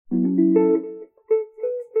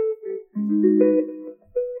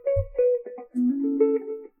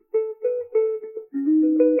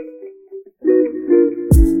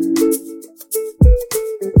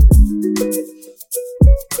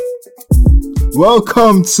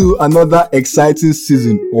Welcome to another exciting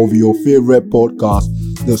season of your favorite podcast,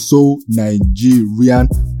 the So Nigerian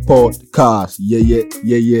Podcast.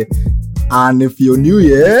 Yeah. And if you're new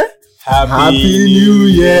here, Happy New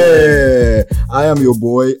Year! I am your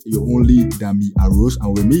boy, your only Dami Aros,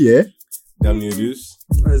 and with me here, Dami Odus,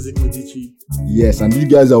 Isaac Medici. Yes, and you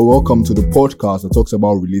guys are welcome to the podcast that talks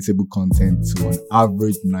about relatable content to an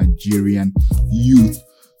average Nigerian youth.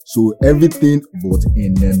 So everything but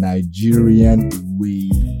in the Nigerian way.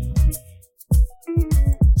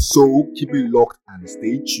 So keep it locked and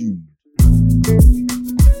stay tuned.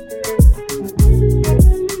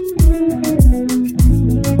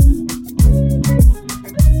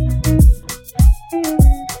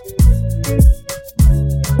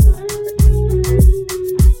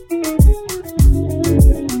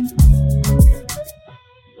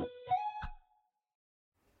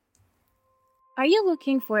 Are you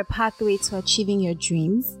looking for a pathway to achieving your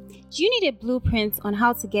dreams? Do you need a blueprint on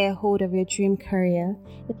how to get a hold of your dream career?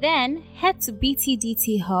 Then head to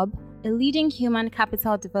BTDT Hub, a leading human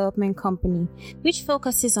capital development company which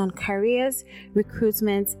focuses on careers,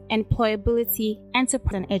 recruitment, employability,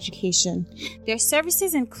 enterprise, and education. Their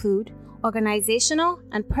services include organizational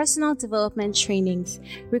and personal development trainings,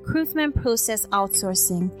 recruitment process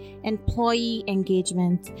outsourcing, employee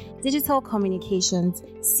engagement, digital communications,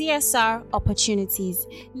 CSR opportunities,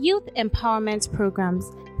 youth empowerment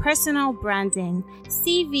programs, personal branding,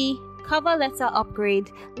 CV, cover letter upgrade,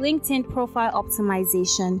 LinkedIn profile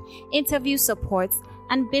optimization, interview support,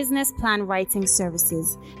 and business plan writing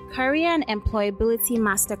services, career and employability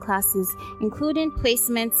masterclasses, including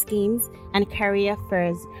placement schemes and career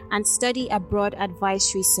fairs, and study abroad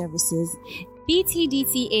advisory services.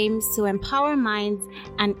 BTDT aims to empower minds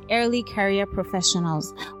and early career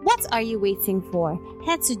professionals. What are you waiting for?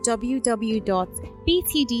 Head to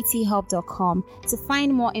www.btdthub.com to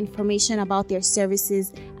find more information about their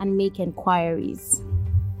services and make inquiries.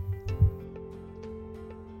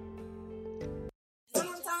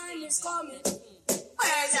 Is coming.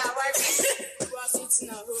 Where's your wife? You are sitting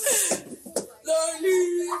at home.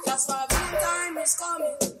 Lonely. That's why time is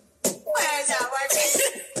coming. Where's your wife?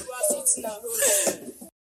 You are sitting at home.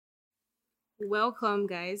 Welcome,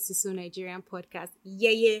 guys, to So Nigerian Podcast.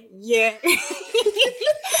 Yeah.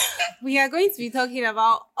 We are going to be talking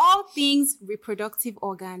about all things reproductive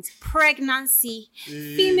organs, pregnancy,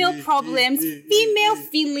 female problems, female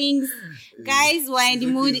feelings. Guys, we're in the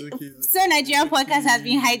mood. So Nigerian Podcast has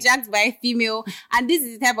been hijacked by a female, and this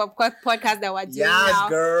is the type of podcast that we're doing now.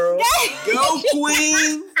 girl. Go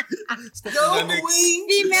queen. Go queen.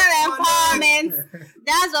 Female empowerment.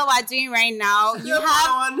 That's what we're doing right now. You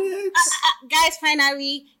have, guys,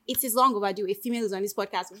 finally, it is long overdue. A female is on this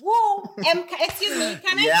podcast. Whoa! Excuse me.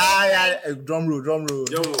 Can I? Yeah. Drum roll.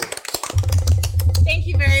 Thank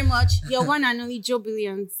you very much. Your one and only Joe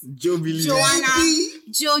Billions. Joanna,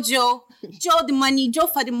 Jojo, Joe the money, Joe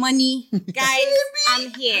for the money. Guys, I'm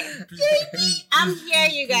here. I'm here,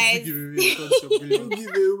 you guys. Give away,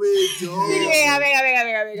 Joe.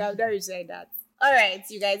 I'm not saying that. All right,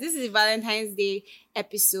 you guys, this is the Valentine's Day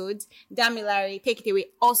episode. Damilare, take it away.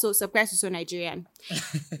 Also, subscribe to So Nigerian.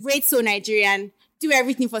 Rate So Nigerian. Do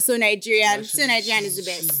everything for So Nigerian. Yeah, So Nigerian is the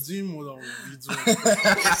best. She's doing more than we do.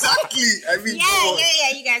 Exactly. I mean,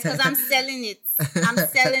 Yeah, you guys, because I'm selling it.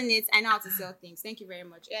 I know how to sell things. Thank you very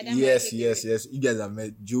much. Yeah, Yes. You guys have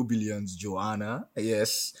met Joe Billions, Joanna.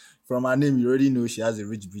 Yes. From her name, you already know she has a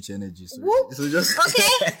rich bitch energy. So just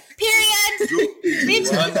Okay, period. Bitch.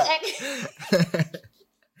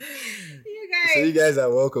 So you guys are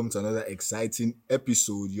welcome to another exciting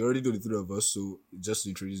episode. You already know the three of us, so just to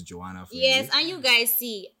introduce Joanna for Yes, you. and you guys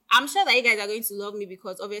see, I'm sure that you guys are going to love me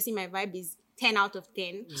because obviously my vibe is 10 out of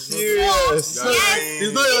 10. Serious.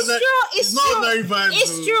 Yes, It's not ordinary vibes.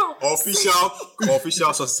 It's true.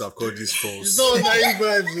 Official sources have called this false. It's not ordinary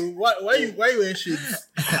vibes. Why you wearing shades?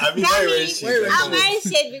 I mean, why wearing shit? I'm wearing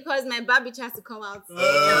shade because my Barbie has to come out.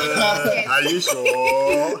 Are you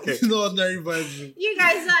sure? Okay. It's not ordinary vibes. You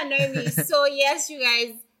guys don't know me. So yes, you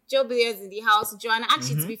guys, Joe Billions in the house. Joanna,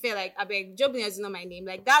 actually, to be fair, like, I beg, Joe Billions is not my name.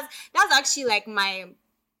 Like, that's actually like my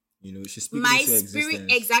You know, she's speaking my into spirit,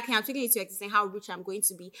 existence. exactly. I'm speaking into existence, how rich I'm going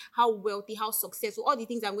to be, how wealthy, how successful, all the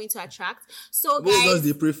things I'm going to attract. So, What does guys,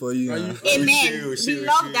 they pray for you? you- amen. She- We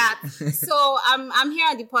love that. So, I'm here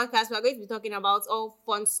on the podcast. We're going to be talking about all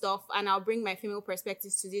fun stuff, and I'll bring my female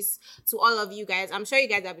perspectives to this to all of you guys. I'm sure you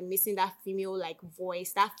guys have been missing that female like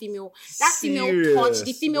voice, that female Serious. touch,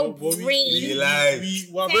 the female But brain.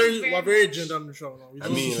 we're very gender neutral now. I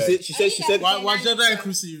mean, She said we're gender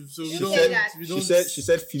inclusive, so we don't. said that. We don't. she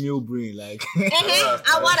said female brain, like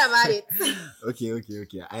And what about it? okay.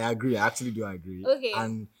 I agree. I actually do agree. Okay.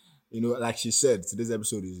 And You know, like she said, today's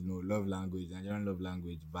episode is, love language, Nigerian love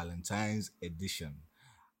language, Valentine's edition.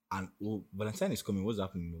 And Valentine is coming. What's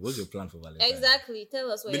happening? What's your plan for Valentine? Exactly.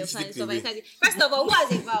 Tell us what your plan is for Basically, Valentine's. First of all, who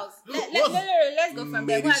has a vows? Let's go from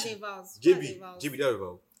there. Who has a vows? Who has a vows? JB, that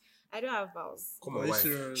about. I don't have vows. Come Are on, you why?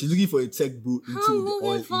 serious? She's looking for a tech bro into I'm the looking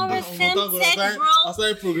oil for a industry. femtech bro. I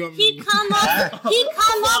started programming. He cannot be a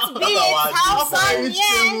thousand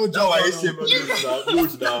yet. No, I shame on this now.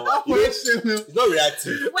 Mood now. It's not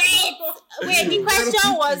reactive. Wait. The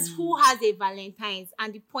question was who has a Valentine's,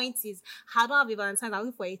 and the point is, I don't have a Valentine's. I'm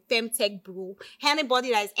looking for a femtech bro.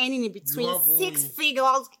 Anybody that is earning in between You have 6 one.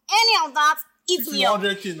 figures, any of that, hit me up.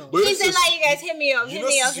 200K now. But Listen, like you guys, hit me up.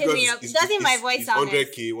 Doesn't my voice sound nice?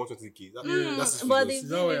 100K, 120K. That's his But figures.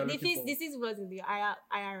 this is what in the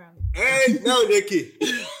IRM. Hey, now 100K.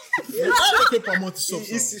 200K per month is so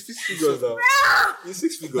It's 6 figures now. It's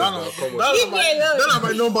 6 figures now. Come on. Leave me alone. Those are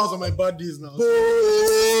my numbers on my bad days now.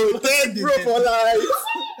 Oh, thank bro for life.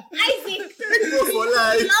 Isaac, Bro for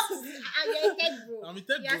life. I'm your tech bro. I'm a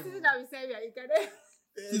tech You're bro. sitting down beside me and you cannot.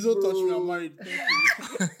 Please don't touch me. I'm married. Thank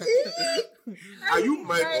you. Are you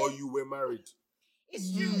married or you were married?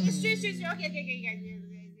 It's true. Okay.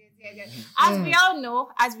 Yes. As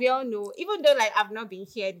we all know, even though like I've not been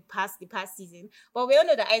here the past season, but we all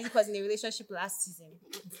know that Isaac was in a relationship last season.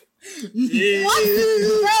 Yeah. What?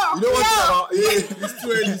 You know what? It's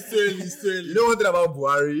too early. You know one thing about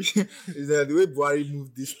Buhari is that the way Buhari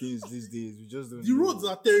moved these things these days, we just don't. The roads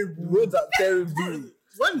are terrible. The roads are terrible.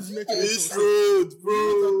 When is making This it? road, bro.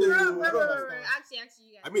 Actually, you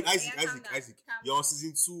guys. I mean, Isaac, calm down. you're on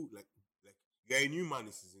season 2. Like you're a new man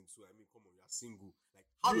in season 2. I mean, come on, you're single. Like,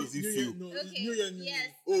 how does it feel? No, it's Okay. New Year, New Year. Yes.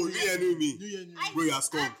 Oh, you ain't know me. New Year, New Year. Isaac, Bro, you are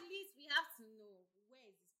scum. At least we have to know where is this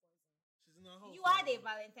person. She's in her house. You had a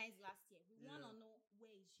Valentine's last year. We want to know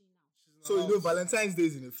where is she now. She's in her So you know house. Valentine's Day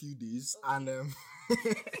is in a few days,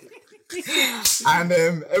 and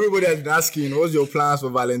everybody has been asking, "What's your plans for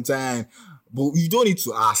Valentine?" But you don't need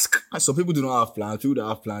to ask. Some people do not have plans. People that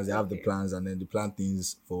have plans, they have the plans, and then they plan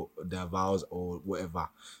things for their vows or whatever.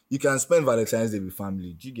 You can spend Valentine's Day with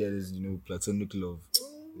family. Do you get this? Platonic love.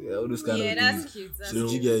 Yeah, all those kind of that's things. cute.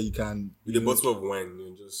 So you can With a bottle of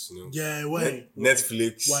wine, just Yeah, why?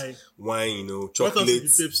 Netflix, Why? wine, Why can't it be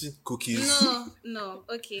chocolates, Pepsi? cookies. No.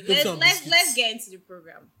 Okay, Put some let's biscuits. get into the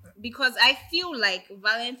program, because I feel like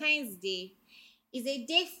Valentine's Day is a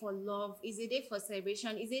day for love, is a day for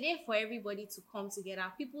celebration, is a day for everybody to come together.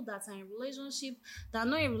 People that are in relationship, that are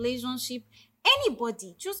not in relationship,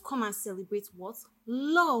 anybody, just come and celebrate what?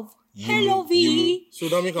 Love. Hello, V. So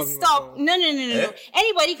that make us Stop. No.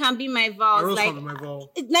 Anybody can be my vows. Rose Like, can be my vow.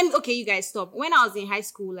 okay, you guys stop. When I was in high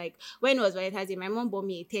school, like when it was Valentine's Day, my mom bought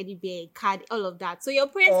me a teddy bear, a card, all of that. So your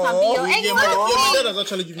parents can be your Yeah, my dad has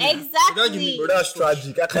actually given me. Exactly. My dad gave me- Bro, that's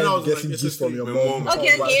tragic. I When I can't was get like gifts from your my mom. mom.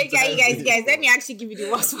 Okay, you guys. Let me actually give you the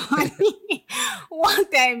worst one. One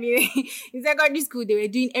time in secondary school, they were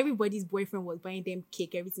doing, everybody's boyfriend was buying them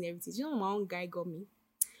cake, everything. You know, my own guy got me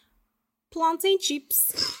plantain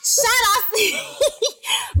chips. Shout out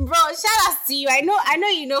to you. I know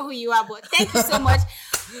you know who you are, but thank you so much.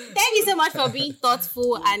 Thank you so much for being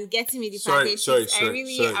thoughtful and getting me the plantain chips. I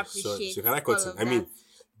really appreciate. So can I all continue? of I mean, that.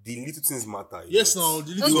 the little things matter. Yes, now.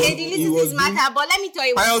 The little Okay, the little things matter, but let me tell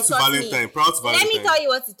you what Prior it to taught me. Valentine, prior to Valentine. Let me tell you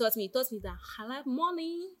what it taught me. It taught me that I like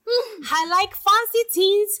money. I like fancy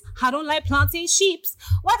things. I don't like plantain chips.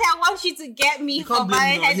 What I want you to get me You for can't blame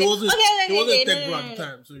him now. Valentine's He Day. wasn't Okay, a tech no, bro no, at no, the no.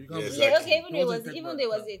 time, so you can't Yeah, blame exactly. him. Okay, even He though wasn't a tech bro it at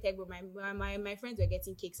was the a tech bro, my friends were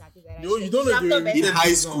getting cakes and things like that. No, you don't know have the- to you In better.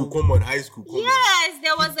 high school, come on, high school, come on. Yes,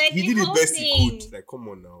 there was like He the did the whole best thing. he could. Like, come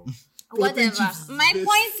on now. Protein Whatever. chips is My best.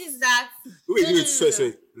 point is that Wait,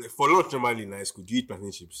 sorry. Like, for lunch normally in high school, do you eat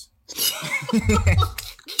plantain chips?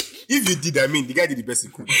 If you did, I mean, the guy did the best he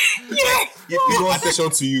could. He paid attention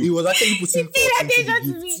to He you. was actually putting pay thought into attention the to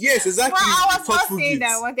gift. me. Yes, exactly. Well, I was not Thoughtful saying that I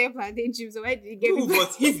gifts. wanted plantain chips, so why did you give No, me? but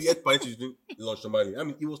if you ate plantain chips during lunch normally, I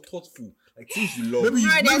mean, it was thoughtful. Like things you love. Maybe you,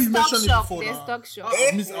 Bro, maybe there's you stock mentioned it shop. before. There's now. stock shop.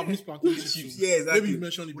 I've missed plantain chips. chips. too. Yeah, exactly. Maybe you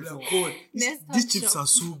mentioned it We're before. like, God, There's these stock chips shop. are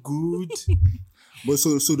so good. But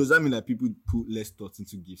so does that mean that people put less thought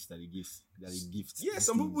into gifts that they gift? Yeah,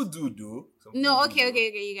 some people do, though. Some No, people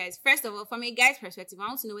okay, do. you guys. First of all, from a guy's perspective, I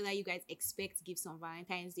want to know whether you guys expect gifts on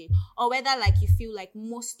Valentine's Day, or whether like you feel like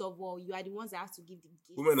most of all you are the ones that have to give the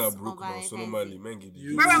gifts. Women are on broke now, Valentine's so Day. normally men give the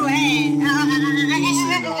You- gifts.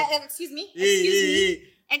 Bro, excuse me. Hey.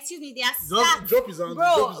 Excuse me. They are Drop his hand.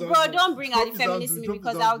 Bro, don't bring out the feminist in me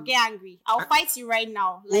because I'll get. get angry. I'll fight you right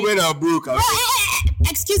now. Like, Women are broke.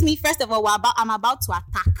 excuse me. First of all, I'm about to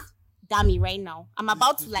attack Dami right now. I'm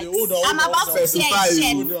about to like. Hold on, I'm hold on, about hold to on. tear his Specify chest.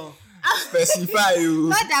 you. Specify you.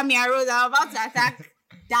 Not Dami Rose. I'm about to attack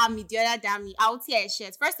Dammy, the other Dammy, I'll tear his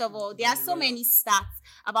shirt. First of all, there are so many stats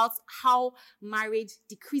about how marriage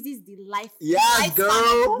decreases the Yes, lifespan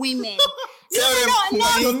girl. of women. Tell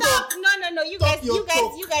them, No. You Stop your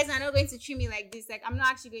talk. guys are not going to treat me like this. Like, I'm not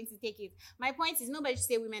actually going to take it. My point is, nobody should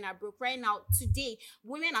say women are broke. Right now, today,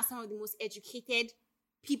 women are some of the most educated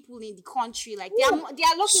people in the country. Like, they are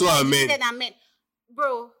lucky So more are men. educated than men.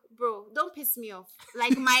 Bro, don't piss me off.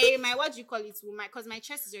 Like, my what do you call it? Because my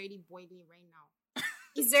chest is already boiling right now.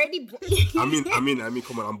 It's already boiling. I mean,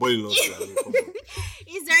 come on, I'm boiling also. I mean, come on.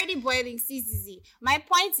 It's already boiling. See. My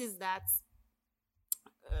point is that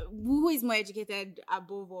who is more educated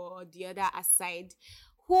above or the other aside?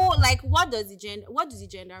 What does the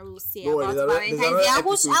gender rule say No, about there's Valentine's another Day? And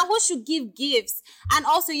episode. who should give gifts? And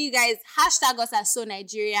also, you guys hashtag us as So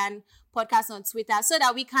Nigerian podcast on Twitter so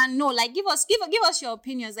that we can know. Like, give us your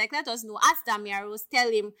opinions. Like, let us know. Ask Damia Rose, tell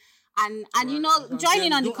him, and join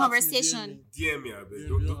in on the Don't ask me, conversation. DM me, I beg.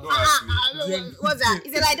 Don't ask me. What's that?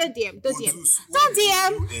 Is it like don't DM? Don't DM. Produce Don't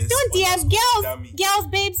DM. Don't DM. Dammy. Girls,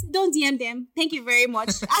 babes, don't DM them. Thank you very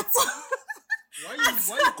much. Why you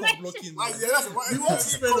call blocking? Ah, yeah, that's why. You want to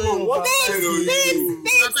spend Come all on, your what money. said on you?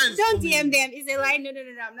 Babes, Sometimes don't coming. DM them. It's a lie. No, I'm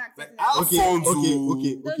not. Like, accepting that.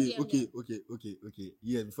 Okay.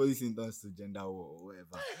 Yeah, before this thing turns to gender war or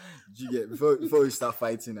whatever, do you get before we start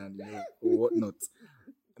fighting and or whatnot.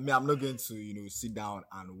 I mean, I'm not going to sit down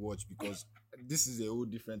and watch because this is a whole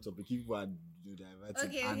different topic. People are diverting.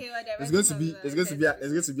 Okay, and whatever. There's going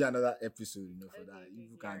to be another episode, for that.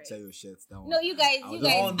 You can tear your shirts down. No, you guys, I'll I just-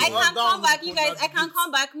 can down come back. You on guys, that I can beat.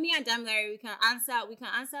 come back. Me and Dam Larry, we can answer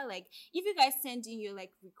like if you guys send in your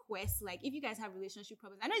like requests, like if you guys have relationship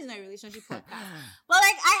problems. I know it's not a relationship podcast, but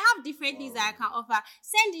like I have different things that I can offer.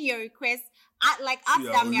 Send in your requests at Yeah,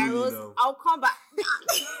 Damia really Rose. now. I'll come back.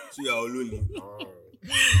 So you're lonely.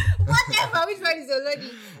 Whatever, which one is Olodi?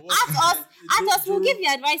 Ask us, we'll give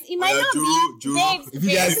you advice. It might not be babes, If you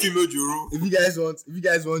guys- the female Juru. If you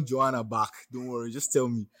guys want Joanna back, don't worry. Just tell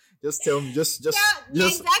me. Just exactly.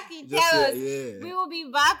 Tell us. Yeah. We will be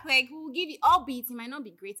back. Like we will give you, albeit it might not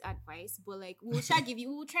be great advice, but like we'll try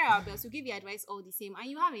our best. We'll give you advice all the same, and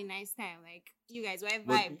you have a nice time. Like you guys, we're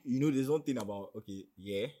But vibe. there's one thing about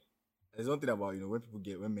There's one thing about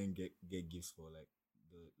when men get gifts for like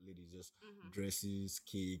the ladies, just dresses,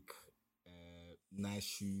 cake, nice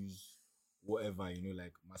shoes, whatever,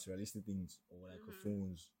 like materialistic things or like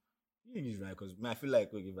phones. You think it's right because I feel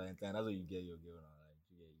like Valentine, that's what you get your girl now. Like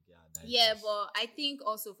you get her nice Yeah, gifts. but I think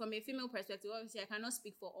also from a female perspective, obviously I cannot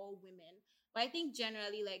speak for all women, but I think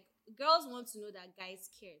generally like girls want to know that guys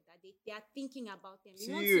care, that they are thinking about them.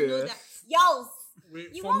 You want to know that girls.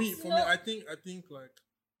 Wait, You for want me, to know- I think like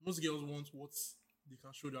most girls want what they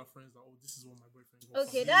can show their friends that this is what my boyfriend got.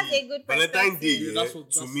 Okay, that's a good perspective. Valentine's Day, Yeah, yeah, that's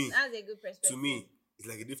what- to that's- me, That's a good perspective. it's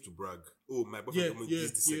like a gift to brag. Oh, my boyfriend got me Yeah,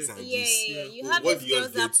 this, yeah. and Yeah. this. You Oh, have what these do yours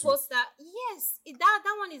girls that get to? post that. Yes,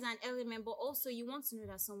 that one is an element, but also you want to know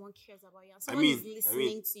that someone cares about you and someone is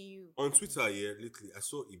listening to you. On Twitter, lately, I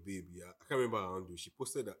saw a babe, I can't remember her handle. She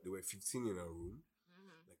posted that there were 15 in her room.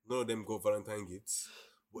 Like, none of them got Valentine gifts.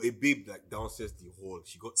 But a babe, like, downstairs the hall,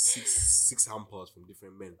 she got six hampers from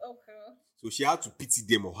different men. Okay. So she had to pity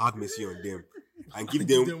them or have mercy on them and give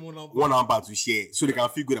Give them them one hamper. one hamper to share so they can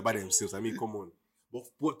feel good about themselves. I mean, come on.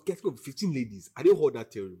 But get 15 ladies. I didn't hold that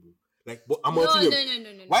terrible. Like, but I'm No. asking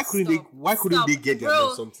them, Why couldn't they get Bro,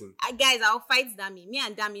 them something? Guys, I'll fight Dami. Me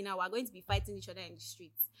and Dami now, we're going to be fighting each other in the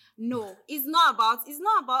streets. No, it's not about.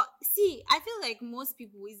 See, I feel like most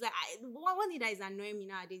people is like one thing that is annoying me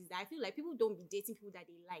nowadays is that I feel like people don't be dating people that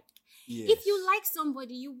they like. Yes. If you like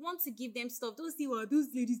somebody, you want to give them stuff. Don't say, "Well, those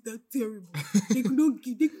ladies that terrible. They could not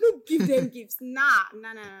give them gifts." Nah.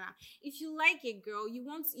 If you like a girl, you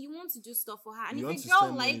want to do stuff for her, and You want if a to girl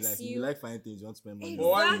spend money, likes like, you, you like finding things, you want to spend money. But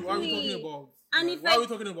why are we Exactly. talking about? And like, if why I- are we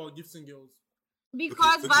talking about gifting girls?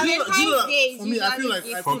 because Okay. Valentine's Do you know, Day is for me, I feel usually like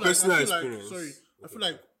gift. From I personal feel like experience. sorry, I feel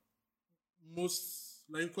like most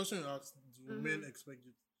like the question you asked, do Mm-hmm. men expect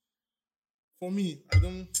gifts? For me, I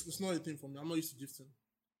don't. It's not a thing for me. I'm not used to gifting.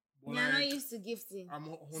 But You're like, not used to gifting. I'm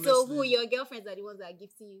honestly, So who your girlfriends are the ones that are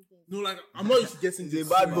gifting you things? No, like I'm not used to getting He's a gifts.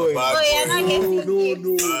 bad boy. Bad Oh, you're not boy. getting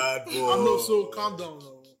No, gifts. Bad boy. I'm not. So calm down.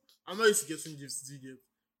 No. I'm not used to getting gifts. Do you get?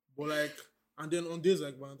 But like, and then on days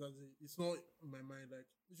like Valentine's Day, it's not in my mind.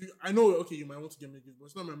 Like, I know, okay, you might want to get me a gift, but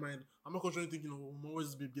it's not in my mind. I'm not constantly thinking, oh, what is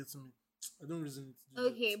this babe getting me? I don't reason it.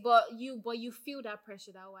 Okay, but you feel that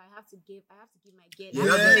pressure that I have to give my get. Yeah,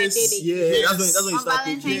 Yes, that's when you On start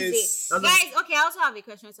Valentine's thinking. Day. Yes. That's when- Guys, okay, I also have a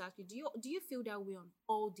question to ask you. Do you feel that way on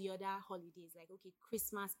all the other holidays? Like, okay,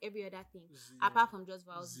 Christmas, every other thing, apart from just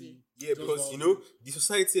Val's Day. Yeah, because you know the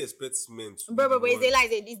society expects men to. Bro, be is the it one-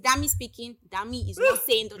 like is Dami speaking? Dami is not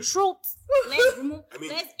saying the truth. Let's remove. I mean,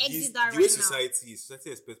 Let's this- exit that the way right now. society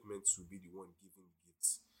expects men to be the one giving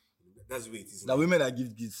gifts. That's the way it is. That women that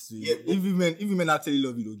give gifts to you. Yeah, but- If women actually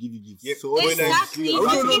love you, they'll give you gifts. Yeah, So but when I- Exactly. Oh,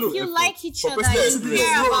 But no, no, no, if you effort. like each For other, personal you experience.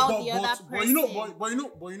 care No, about but, the other person.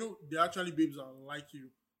 but you know, there are actually babes that like you,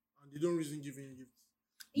 and they don't reason giving you gifts.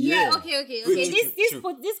 Yeah. Yeah. Okay.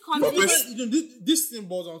 Wait, This For conversation. You know, this thing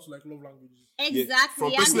boils down to like love languages. Exactly. From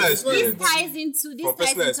And personal this experience. ties into From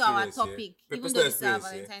personal our experience, yeah. topic. From Even though personal this is our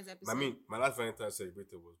experience, yeah. Valentine's episode. I mean, my last Valentine's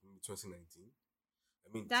celebrated was maybe 2019.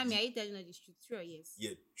 I mean, Damn, are you telling us the truth? True or yes?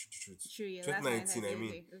 yeah, truth. True, yeah. Last 2019, I Valentine's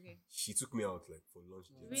mean, Day, okay. she took me out like for lunch.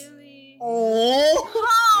 dates. Really?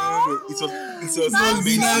 Oh. It was That's amazing. so No,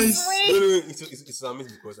 sweet. no, it was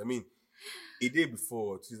amazing because I mean, a day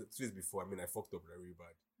before, 2 days before, I mean, I fucked up very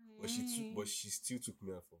bad. But she still took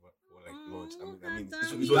me out for like lunch. I mean,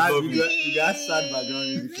 it was lovely. You got sad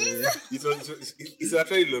background music. It's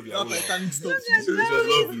actually lovely. I That's mean, like thank stuff. it was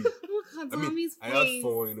lovely. Look at I mean, Tommy's I had face.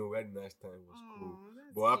 fun, we had a nice time. It was cool. Aw,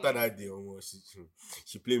 that's But after cute. that day, almost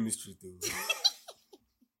she played me street though.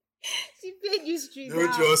 She played you street. Don't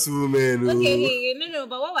now. trust women. oh. Okay, no,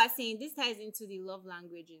 but what we're saying, this ties into the love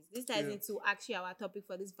languages. This ties Yeah. into actually our topic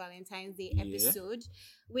for this Valentine's Day Yeah. episode,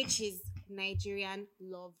 which is Nigerian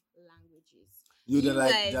love languages. They're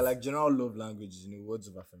guys- like general love languages, words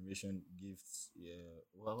of affirmation, gifts,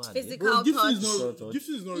 what are they? Physical Bro, gifting touch. is not. Touch.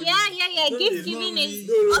 Gifting is not. Yeah. No, Gift it's not giving really- is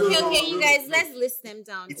No, okay. You no, guys, no. let's list them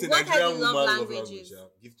down. It's a What are Nigerian the love woman languages?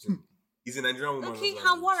 Gifting. It's a Nigerian woman. Okay, love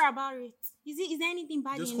and what language. about it? Is there anything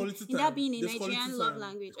bad There's in quality that time. being a There's quality Nigerian love time.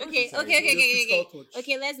 language? There's Okay, quality okay, time. There's physical touch.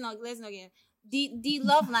 okay. Let's not get the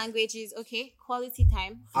love languages. Okay, quality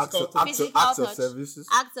time, Acts of, Physical acts of, touch. acts of services,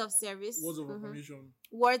 acts of service, Words of mhm, affirmation.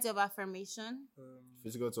 words of affirmation,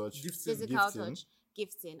 physical touch, Gifting. physical gifting. touch,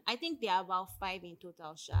 gifting. I think there are about 5 in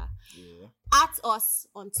total. Sha. Yeah. At us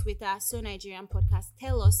on Twitter, So Nigerian Podcast.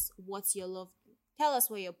 Tell us what your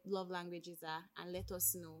love languages are, and let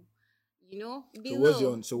us know. So Below. what's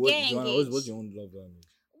your own? So what? Get Joanna, engaged. what's your own love language?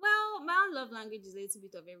 Well, my own love language is a little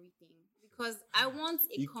bit of everything because I want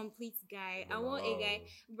a complete guy. I want a guy,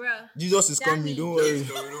 bruh. Jesus is coming. Damn Don't it.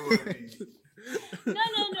 worry. No.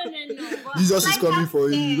 But Jesus is coming I've for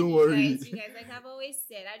you, said, don't worry. You guys, like I've always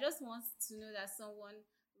said, I just want to know that someone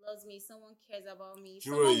loves me, someone cares about me, Do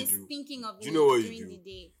you know what someone you is do? thinking of Do you me know what you during do? the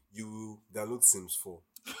day. You download Sims 4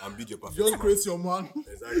 and build your perfect Just man. create your man.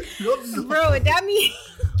 Exactly. Bro, that means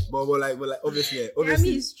but like obviously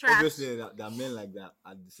is trash. obviously there are men like that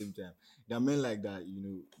at the same time. There are men like that,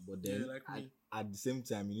 but then Yeah, like me. at the same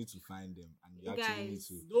time you need to find them and you actually need Guys.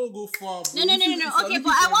 to. Don't go far. Bro. no. If you're Okay, looking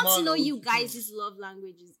but I for a want to man, know don't you keep guys' it. love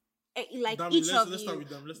languages. Like Dami, each of let's you. start with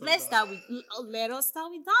them. Let us start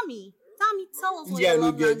with Dami. Dami, tell us This what guy your no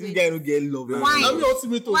love get language this guy no get love Wine. language. Dami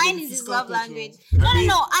ultimate was Wine the is his physical love touch, language. no. No.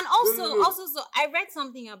 And no. also, so I read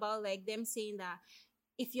something about like them saying that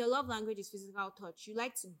if your love language is physical touch, you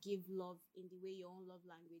like to give love in the way your own love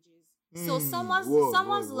language is. So someone's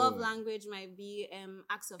whoa. love language might be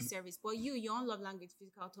acts of service, but your own love language is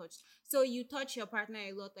physical touch. So you touch your partner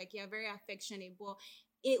a lot, like you're very affectionate, but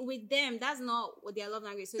with them, that's not what their love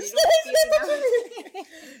language. So they don't feel it.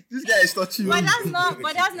 This guy is touching But you.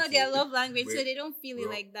 that's not their love language, so Wait, they don't feel it Well,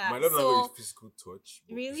 like that. My love So language is physical touch.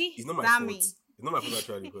 but Really? It's not my Damn fault. me. It's not my fault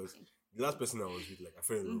actually because the last person I was with, like I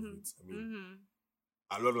fell in love with. I mean, mhm.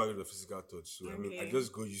 I love language of physical touch. So I mean, I Okay.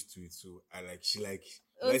 just go used to it. So I like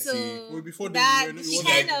let's Also, say Well, before they that were- it she was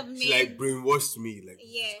kind like- of she made like brainwashed me like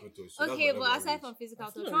Yeah. physical touch. So that's okay, my but love aside language. from physical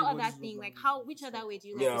I feel touch, like what other everybody's thing? love Like language which is other way do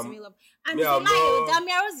you Me, like I'm- to love? And me, if you I'm like, not-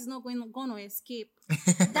 Damia Rose is not going to escape.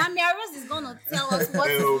 Damia Rose is going to tell us what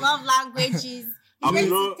his Hello. love language is. He's I'm going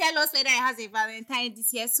to not- tell us whether he has a Valentine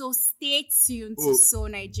this year. So stay tuned to Oh, So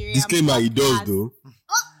Nigeria. Disclaimer, he does though.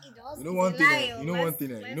 Oh, he does. You know He's one a thing. liar. You know one Let's- thing.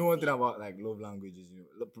 let's You know one thing see. about like love languages.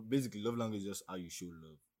 Basically, love language is just how you show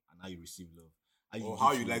love and how you receive love. Or give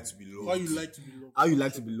how you love. like to be loved. How you like to be loved? How you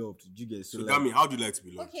like to be loved. You get So like, Dami, how do you like to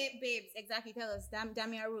be loved? Okay, babes, exactly. Tell us.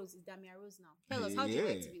 Damia Rose is Damia Rose now. Tell us, how do you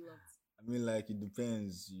like to be loved? I mean, like it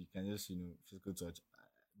depends. You can just physical touch.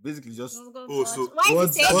 Basically, just Oh, so why did you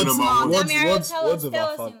words, say that's it's number small? one. Damia Rose, words tell us of in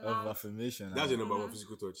of love. affirmation. That's like, your number one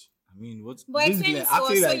physical touch. I mean, what's But explain basically it to us.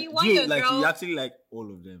 actually So like you want you your like girl- you actually like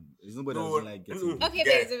all of them. There's nobody that doesn't like getting. Okay, Okay, guy,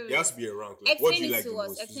 babes, there has to be a rank. Like, what do Explain you it like the to us.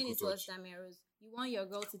 most? Explain it to Physical us, touch. Damia Rose. You want your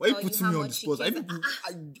girl to Why you tell you putting how me on the much she spot? cares.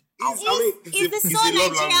 It's It's the a So love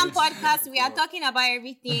Nigerian language. podcast. We are talking about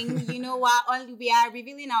everything. You know what? Only we are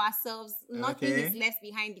revealing ourselves. Nothing Okay. is left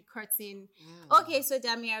behind the curtain. Okay, so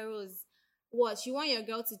Damia Rose, what you want your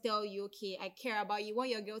girl to tell you? Okay, I care about you. You want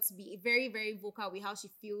your girl to be very, very vocal with how she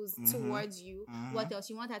feels towards you. What else?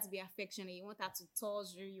 You want her to be affectionate. You want her to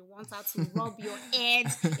touch you. You want her to rub your head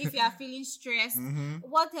if you are feeling stressed.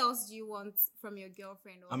 What else do you want from your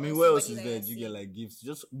girlfriend? Or I mean, or what else somebody is that there? you're Do you get seeing? like gifts?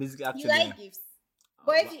 Just basically actually. You like gifts,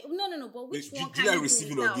 but if you, no. But which Do one you can like you do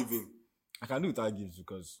receiving or without? giving? I can do without gifts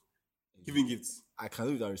because Giving gifts. I can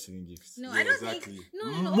do without receiving gifts. No, Yeah, I don't exactly. think.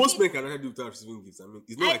 No. Most okay. men can actually do without receiving gifts. I mean,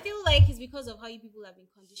 it's not I like feel like it's because of how you people have been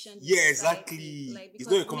conditioned. in Yeah, society. exactly. Like, It's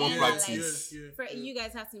because not a common men are practice. Like, you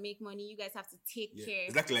guys have to make money. You guys have to take care.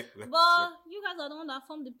 exactly like But you guys are the one that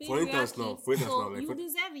formed the For instance now, so like, you for-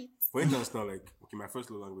 deserve it. for instance now, like okay, my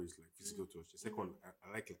first love language is like physical touch. The second one,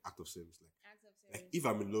 I like act of service. Like if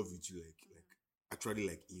I'm in love with you, like actually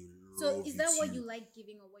like in So love is that with what you, you like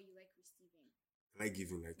giving or what you like receiving? I like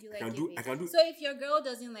giving. Like You I like can do. giving. I can do. So if your girl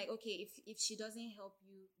doesn't like, okay, if she doesn't help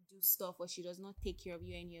you do stuff or she does not take care of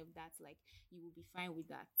you, any of that, like you will be fine with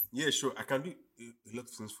that. Yeah, sure. I can do a lot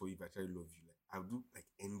of things for you if I actually love you. Like I'll do like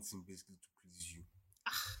anything basically to please you.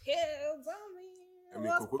 Hell, tell me. I mean,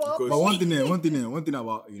 what's because- poppin'? But one thing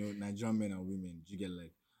about Nigerian men and women, you get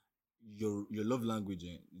like your love language.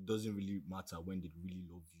 It doesn't really matter when they really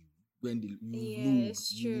love you. When they Yeah,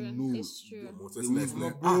 it's true. It's true. Bro,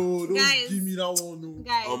 don't Guys. give me that one. No.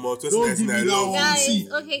 Guys, Don't give me I that love one. you. Guys, See,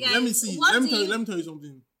 okay, guys. let me see. what Let do me tell you. you- Let me tell you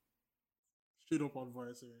something. Straight up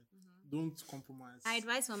advice. Don't compromise. I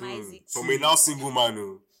advise from Isaac. From a now single man,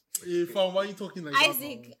 oh. Hey, fam, why are you talking like that?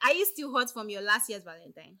 Isaac, fam? are you still hot from your last year's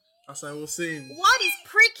Valentine? As I was saying. What is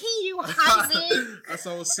pricking you, Isaac? As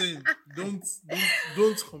I was saying, don't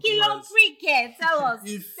Kilo compromise. pricket. Tell us.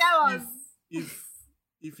 Tell us.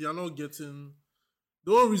 If you're not getting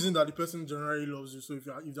the only reason that the person generally loves you, so if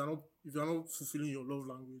you're not fulfilling your love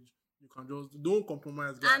language, you can just don't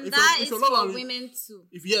compromise. Guys. And If that your- is if your love for language- women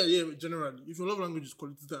too. Generally, if your love language is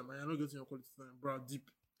quality time and you're not getting your quality time, bro, deep.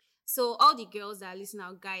 So all the girls that are listening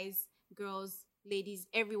out, guys, girls, ladies,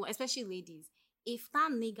 everyone, especially ladies, if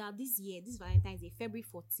that nigga this Valentine's Day, February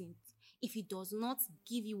 14th, if he does not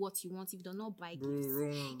give you what you want, if he does not buy Bro, gifts,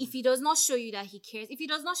 wrong. if he does not show you that he cares, if he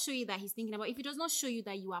does not show you that he's thinking about, if he does not show you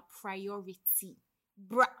that you are priority,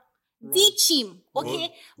 bruh, ditch him,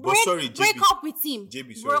 okay? But sorry, break JB. up with him.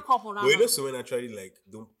 JB, sorry. Break up on But you know, so when I try to like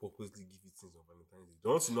don't purposely give you things on Valentine's Day,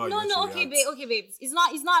 don't you know how you No, actually okay, react? babe. It's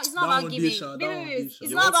not That about one giving. dish, that Babe, one babe, dish. it's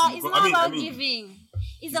You not want about. to- It's I not mean- about I mean, giving.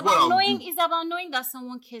 It's it's what about I'll knowing. do. It's about knowing that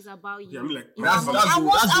someone cares about you. Yeah, I mean, like, You that's- know, that's I the-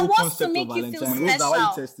 want the whole to concept make of you feel Valentine. Why special.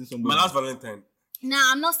 you testing somebody? My last Valentine.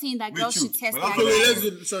 Nah, I'm not saying that Me girls too. should test My last their Valentine-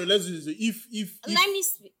 guys. Let's do this. Let me.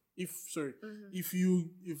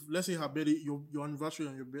 If let's say her birthday, your anniversary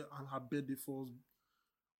and her birthday falls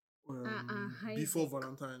before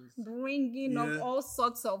Valentine's. Bringing Yeah. up all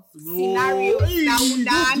sorts of No, scenarios hey, that don't will do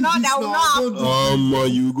not this that will now, not don't happen.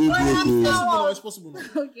 do You go Oh. It's possible now.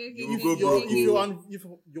 Okay, You okay, go okay, broke, okay. oh. If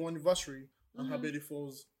your anniversary and her birthday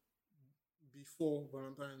falls before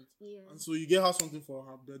Valentine's, Yeah. and so you get her something for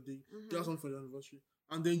her birthday, get her something for your anniversary,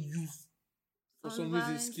 and then you, for On some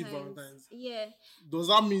reason, skip Valentine's. Yeah. Does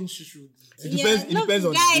that mean she should? It depends. It Look, depends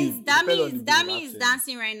on the guys. day. It depends on the day, Dami is actually.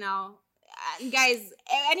 dancing right now. Guys,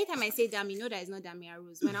 anytime I say Dami, know that it's not Dami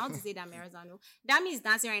Rose. When I want to say Dami Rose, I know Dami is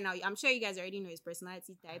dancing right now. I'm sure you guys already know his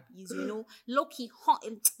personality type. He's low-key hot,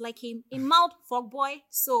 like a mild fuck boy.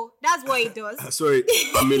 So that's what he does. Sorry,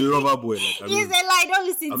 I'm a lover boy. Like, He's a lie. Don't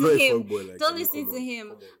listen I'm to not a him. fuckboy, like, Don't I mean, listen come to on, him.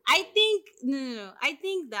 come on. I think no. I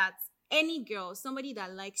think that any girl, somebody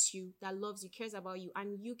that likes you, that loves you, cares about you,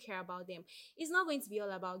 and you care about them, it's not going to be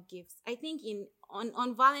all about gifts. I think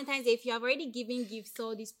on Valentine's Day, if you have already given gifts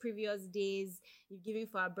all these previous days, you've given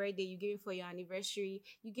for a birthday, you're giving for your anniversary,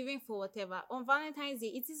 you're giving for whatever. On Valentine's Day,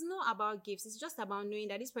 it is not about gifts. It's just about knowing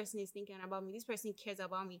that this person is thinking about me. This person cares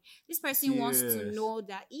about me. This person wants to Serious. know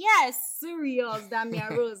that. Yes, serious, Damia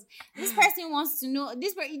Rose. This person wants to know.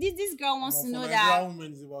 This girl wants to know that.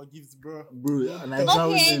 Woman is about gifts, bro. Bro,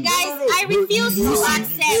 Okay, guys, I refuse to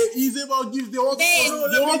accept. It's about gifts. They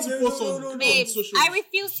want to post on Babe, social. I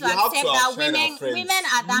refuse to You have accept to that outshine our friends. women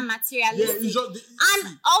are that Yeah, materialistic. it's just,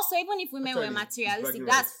 And also, even if women were Actually, materialistic, it's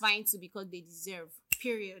that's bragging fine too because they deserve.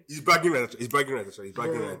 Period. He's bragging right. He's bragging right. Actually, he's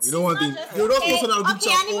bragging Bro, right. You know one thing. You don't post on our group Okay,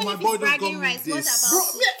 chat. and Oh, even my if boy it's just got bragging me rights, what this. about Bro,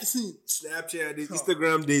 it? yeah, see. Snapchat days,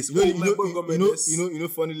 Instagram days. You know, Oh, you my know, boy you got me know, this. you know,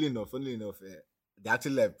 funnily enough, the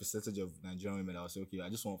actually like percentage of Nigerian women that will say, okay, I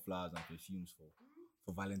just want flowers and perfumes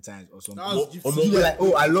for Valentine's or something. That's gifts. You be like,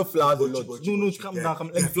 oh, I love flowers a lot. But No, you- calm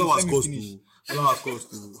down, yeah, flowers let me cost finish. too. Flowers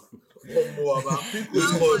cost too.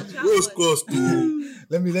 Rose cost to.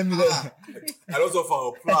 Let me. I don't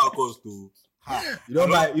offer flower cost to. You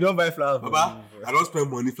don't buy flowers. Baba, I don't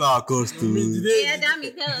spend money. Flower cost to. Yeah, damn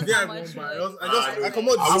it, tell us how much. I come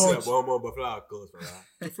out I this was much. like, but flower cost.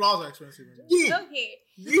 The flowers are expensive. Okay.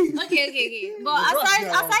 But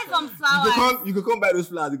aside from flowers, You could come buy those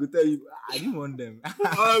flowers. They could tell you, I didn't want them. the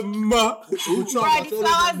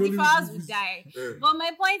flowers would die. Yeah. But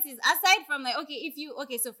my point is, aside from like,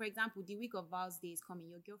 so for example, the week of Vows Day is coming,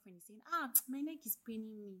 your girlfriend is saying, my neck is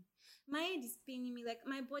paining me. My head is paining me, like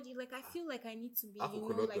my body, like I feel like I need to be,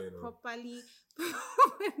 properly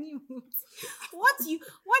moved.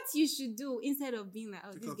 What you should do instead of being like,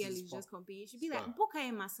 this girl is just complaining, you should be like, book her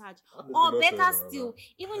a massage, or better still,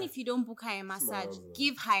 even if you don't book her a massage,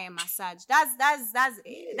 give her a massage. That's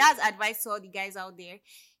advice to all the guys out there.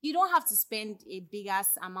 You don't have to spend a big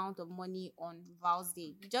ass amount of money on Vows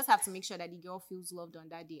Day. You just have to make sure that the girl feels loved on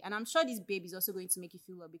that day. And I'm sure this babe is also going to make you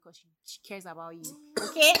feel loved because she cares about you.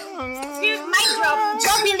 Okay? My job.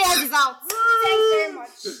 Job Millions is out. Thanks very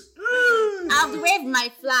much. I've waved my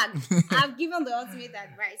flag. I've given the ultimate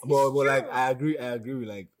advice. But like I agree with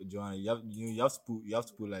like Joanna. You have to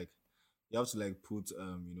put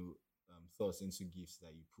thoughts into gifts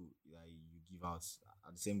that you give out.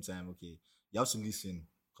 At the same time, okay, you have to listen.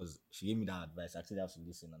 Because she gave me that advice. I actually have to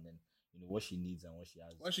listen and then what she needs and what she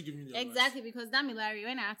has. Why is she giving you that Exactly, advice? because Dami Larry,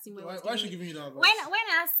 when I asked him Why is she giving you that advice? when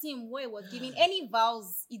I asked him what he was giving, any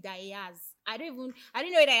vows that he has, I didn't know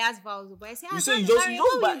whether he has vows, but I said, You say you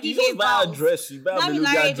just buy a dress. You buy a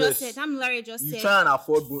Dami dress. Dami Larry just You said, try and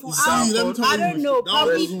afford both. I don't know,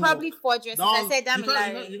 that probably 4 dresses. I said Dami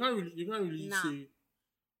Larry. You can't really say.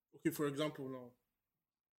 Okay, for example, now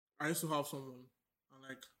I used to have someone.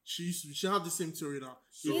 Like she had the same theory that.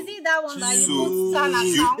 Is it that one that you So- put Stan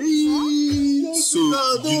account?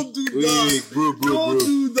 Don't do that. Bro. Don't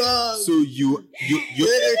do that. So you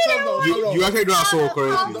calm down. you actually don't have someone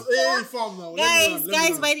correctly. Hey, fam now.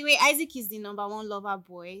 Guys, by the way, Isaac is the number 1 lover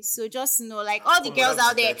boy. So just know, like all the girls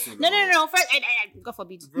out there. No. First, God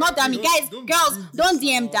forbid. Not Dami. Guys, girls, don't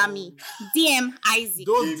DM Dami. DM Isaac.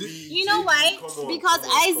 You know why? Because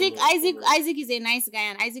Isaac is a nice guy,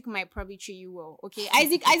 and Isaac might probably treat you well. Okay,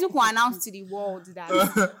 Isaac will announce to the world that,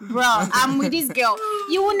 bro, I'm with this girl.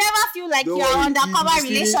 You will never feel like you're undercover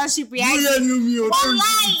relationship with Isaac. One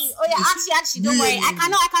lie. Oh yeah, actually, don't worry.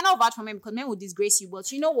 I cannot vouch for men because men will disgrace you.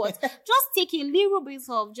 But you know what? Just take a little bit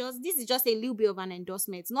of this is just a little bit of an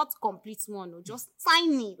endorsement, not complete one. Or just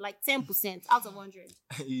tiny, like 10% out of 100.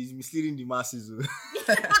 He's misleading the masses.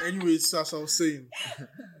 Anyways, as I was saying,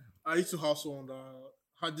 I used to have someone that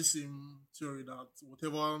had the same theory that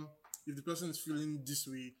whatever, if the person is feeling this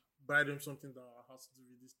way, buy them something that has to do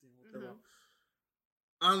with this thing, whatever.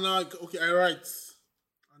 And like, okay, I write.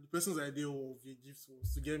 And the person's idea of a gift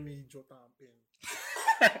was to get me jotter and pen.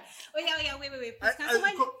 Oh yeah, wait. Please, can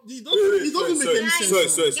someone... It doesn't make any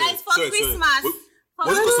sense. Sorry. Guys, for Christmas.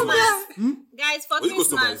 Guys, for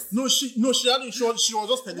Christmas. No, she hadn't. She was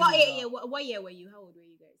just telling me. What year were you? How old were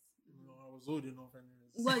you guys? No, I was old enough.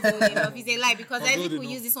 Was old enough. It's a lie because I think we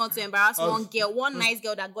use this one to embarrass one nice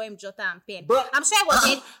girl that got him jotter and pen. Bro, I'm sure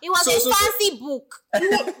it was a fancy book.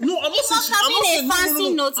 No, I'm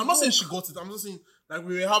not saying she got it. I'm just saying, like,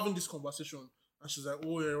 we were having this conversation and she's like,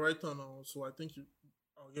 oh yeah, right now. So I think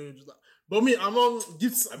I'll get you just that. But me, I'm not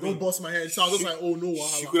gifts. I don't bust my head. So I was just like, oh no,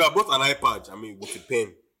 She could have bought an iPad. With a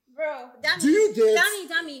pen. Bro, Dami, do you get?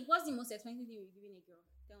 Dami, what's the most expensive thing you're giving a girl?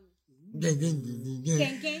 Tell me.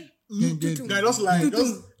 Ken. Guy, just like,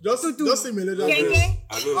 just say Melody address.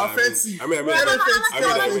 Offensive.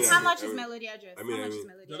 How much is Melody address?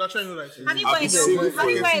 Have you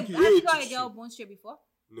got a girl bone straight before?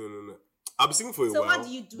 No. I've been single for a while. So what do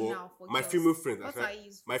you do now for my girls? female friends? What are you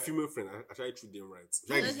used for? My female friends, I try to treat them right.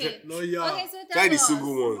 Okay. Okay, so Try tell the us.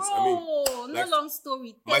 single ones. Bro, like, no long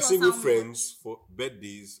story. Tell my us single how much. friends for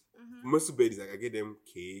birthdays, most birthdays, like I get them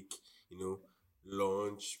cake,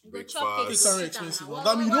 lunch, The breakfast. chocolate It's very expensive. What-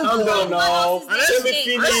 That mean, you what- don't what- go now. what- Let me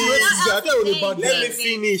finish. Let me Babe.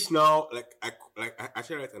 finish now. I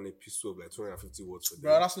actually write an episode of like 250 words for them.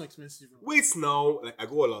 Bro, that's not expensive. Bro. Wait now, like I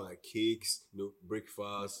go all out like cakes,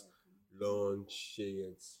 breakfast, lunch,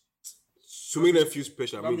 shades. To make them feel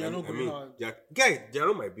special. I mean, they're not my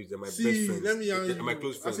bitch, they're my best friends. let me They're my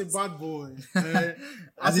close friends. As a bad boy.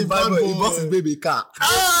 As a bad boy, he bought his baby a car.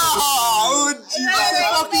 Oh,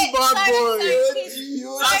 fucking bad boy.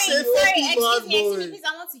 Excuse me, please,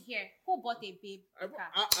 I want to hear. Who bought a babe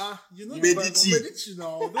car? You know Medici. Medici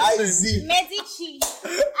now. Isaac. Medici.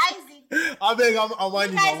 Isaac. I beg, I'm You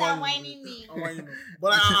whining. guys I'm are whining. whining me. I'm whining.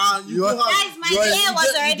 But you You are- go have- Guys, my You hair was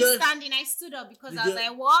get- you already get- standing. I stood up because you I was get-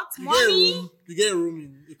 like, what? you get a Mommy? room. You get a room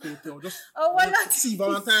in a hotel. Just Oh, why not? see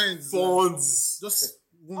Valentine's. Fonts. Just.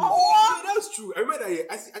 Oh, yeah, that's true. I remember that.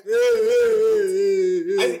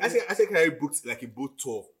 I think I booked like a boat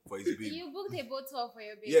tour for his baby. You booked a boat tour for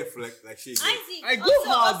your baby. Yeah, for like she. Isaac. I go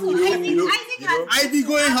hard, Also, you Isaac, know, Isaac you has know. I be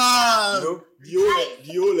going hard.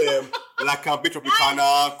 The whole La Campe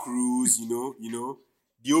Tropicana cruise, you know,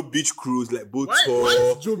 the old beach cruise, like boat Why tour,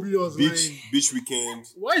 is Joe Billions lying? beach weekend.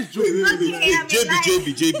 Why is Joe Wait, Billions lying?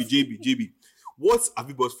 JB. What have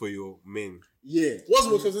you bought for your men? Yeah. What's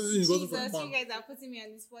the most expensive thing you got Jesus, from you the bank? guys are putting me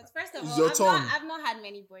on the spot. First of It's all, your I've turn. not had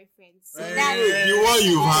many boyfriends. So Hey. that's The one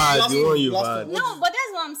you've had, Last the one you've last had. one. no, but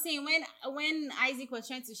that's what I'm saying. When Isaac was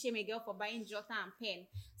trying to shame a girl for buying jotter and pen,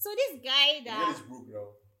 so this guy that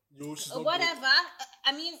Yo, she's not whatever.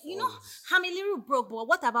 I mean, you know, I'm a little broke, but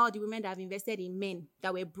what about the women that have invested in men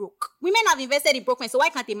that were broke? Women have invested in broke men, so why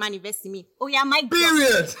can't a man invest in me? Oh yeah, mic drop.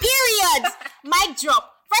 Period. Mic drop.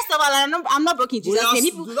 First of all, I'm not broke in Jesus' Well, name.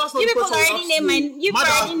 that's- You that's not people the question already I know asked my. you. You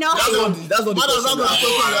Madam, already know. That's not the Madam, question. that's not the question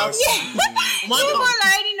you asked. You people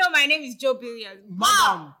already know my name is Joe Billion.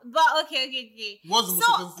 Madam. But okay. What's the most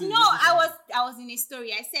So expensive thing no, you got I was in a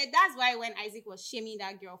story. I said that's why when Isaac was shaming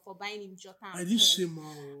that girl for buying him jotter and I didn't pen, shame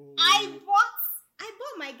her. I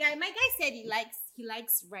bought my guy. My guy said he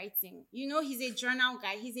likes writing. You know, he's a journal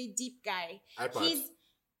guy. He's a deep guy. iPad. He's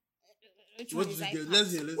which What one did is you get? iPad?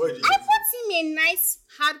 Let's hear. What did you I bought him a nice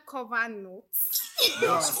hardcover note.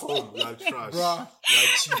 You're scum, you're trash, Bruh.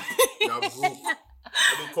 you're cheap, you're broke.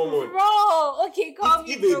 I mean, come on. Bro, okay, call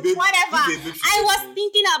me If a broke, babe- whatever. if a babe should I get was me-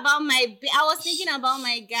 thinking about I was thinking about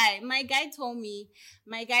my guy. My guy told me.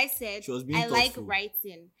 My guy said, She was being "I like thoughtful.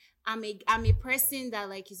 writing. I'm a person that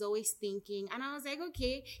like is always thinking." And I was like,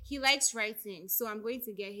 "Okay, he likes writing, so I'm going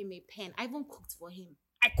to get him a pen. I even cooked for him.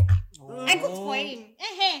 I cooked for him.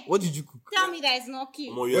 What did you cook? Tell me that it's not cute."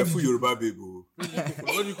 Come on, you're a full Yoruba babe, oh.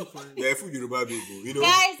 What do you cook for him? You're a full Yoruba babe, oh. You know,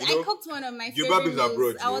 Guys, you know, I cooked one of my Yoruba favorite babes are meals.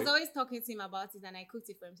 broad, I was yeah? always talking to him about it, and I cooked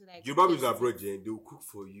it for him so that I could Yoruba babes taste are it. broad, yeah. They'll cook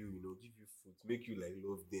for you, you know, give you food, make you like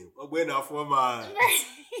love them. Oh, when are former,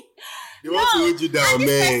 they want to hold you down, and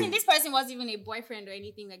man. this person wasn't even a boyfriend or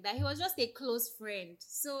anything like that. He was just a close friend.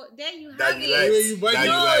 So there you That have you it. like, Wait, you buy that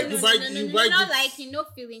gifts? you like. You buy not gifts? liking, no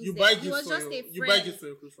feelings. You there. buy He gifts was for just your, a friend. you buy gifts for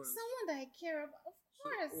your close friends. Someone that I care about, of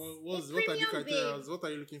course. What are the premium criteria? babe. What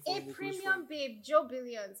are you looking for A in a close premium friend? babe, Joe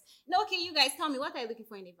Billions. No, okay, you guys tell me, what are you looking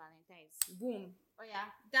for in a Valentine's? Boom. Oh yeah,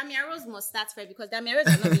 Damia Rose must start first because Damia Rose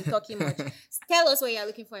has not been talking much. Tell us what you're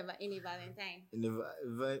looking for in a Valentine.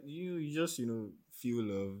 You just feel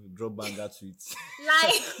love, drop banger tweets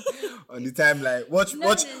Like, on the timeline. Watch No.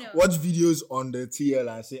 watch videos on the TL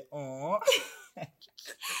and say, "Oh,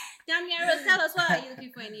 Damia Rose, tell us what are you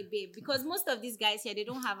looking for in a babe? Because most of these guys here, they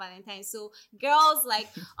don't have Valentine's. So girls, like,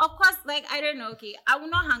 of course, like, I don't know, okay, I will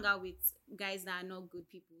not hang out with guys that are not good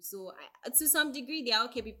people. So to some degree, they are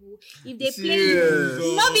okay people. If they play you,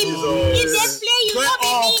 Serious. not be me. If they play you, Go not be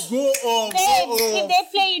me. off, go off, Babe, go if off.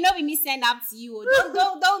 they play, you know, be me send up to you.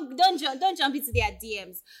 Don't jump into their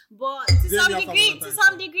DMs. But to Then some you have degree,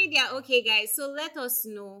 Valentine's Day. they are okay, guys. So let us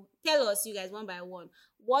know. Tell us, you guys, one by one.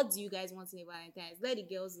 What do you guys want in a Valentine's? Let the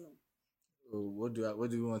girls know. what do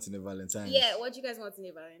we want in a Valentine?" Yeah, what do you guys want in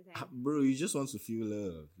a Valentine? Bro, you just want to feel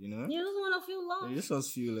love, you know? You just want to feel You love. just want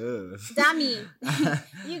to feel love. Dammy,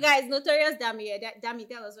 you guys, notorious Dammy. Dammy,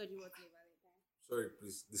 tell us what you want in a Valentine. Sorry,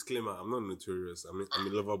 please. Disclaimer: I'm not notorious. I'm a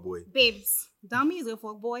lover boy. Babes, Dammy is a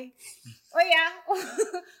fuck boy. Oh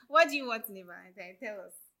yeah. What do you want in a Valentine? Tell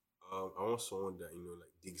us. I want someone that like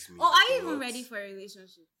digs me. Oh, are you a even lot. ready for a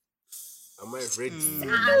relationship? Am I ready?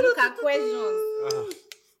 Look at questions. Ah,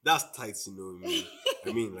 that's tight,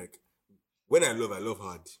 I mean, like when I love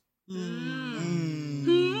hard.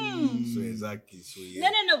 Hmm. So exactly. So yeah.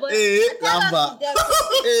 No, but Hey, tell us Lamba. the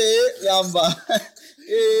depth. Hey, Lamba.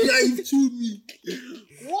 Hey. Yeah, you told me.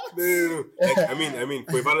 What? No. Like, I mean,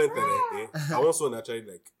 for Valentine, I want someone that actually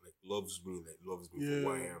like loves me for who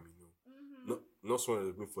I am. Not someone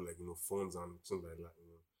that's looking for funds and something like that.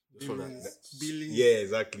 Someone Billings. yeah,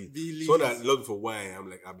 exactly. Billings. Someone that loves me for who I am,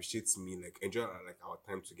 like appreciates me, like enjoy like our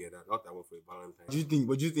time together. Not that I want for a Valentine. Do you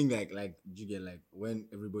think like do you get like when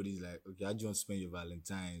everybody's like, okay, how do you want to spend your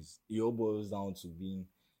Valentine's? It all boils down to being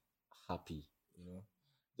happy,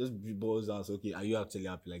 just boils down to, okay, are you actually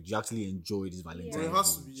happy? Like, do you actually enjoy this Valentine's Yeah, it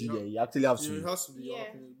has to Day? be, Do you, yeah. you actually have Yeah, to. it has to be your Yeah.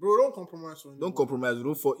 happiness. Bro, don't compromise on Don't compromise.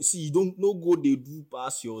 Don't see. You don't no go. They do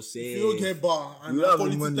pass yourself. If you don't get bar and You the have the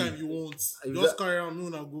quality money. time you want, You just got- carry on. No,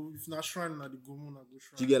 na go. If not shrine, na the go. No, na go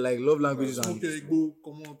shrine. Do you get like love languages and Okay, go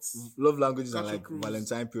come out. love languages and Catch a like cruise.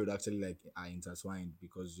 Valentine period actually like are intertwined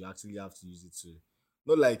because you actually have to use it to.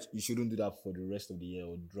 Not like you shouldn't do that for the rest of the year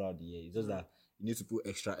or throughout the year. It's just that you need to put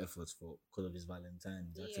extra efforts for because of this Valentine.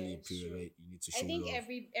 It's actually Yeah, a it's period true. where you need to show I think love.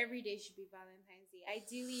 every day should be Valentine's Day.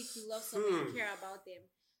 Ideally, if you love someone, you care about them.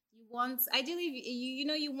 You want ideally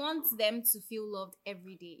you want them to feel loved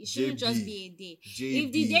every day. It shouldn't just JB. be a day. JB.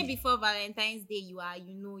 If the day before Valentine's Day you are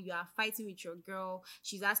fighting with your girl,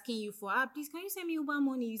 she's asking you for please can you send me Uber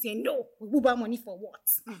money? You say no, Uber money for what?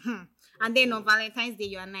 And then on Valentine's Day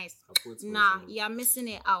you are nice. Nah, you are missing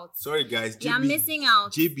it out. Sorry, guys. You are missing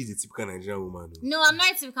out. JB is a typical Nigerian woman. though. No, I'm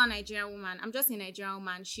not a typical Nigerian woman. I'm just a Nigerian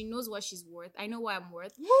woman. She knows what she's worth. I know what I'm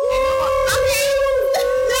worth.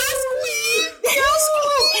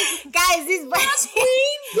 Guys, this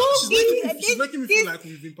She's making me feel like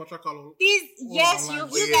we've been patriarchal. yes, our you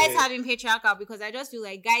lives. you guys have been patriarchal because I just feel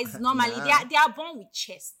like guys normally they are born with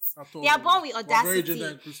chests. At all. They are born with We're very audacity. gender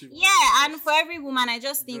inclusive. Yeah, and for every woman, I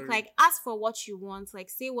just think Very. like ask for what you want, like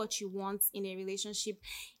say what you want in a relationship.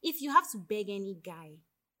 If you have to beg any guy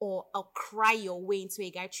or cry your way into a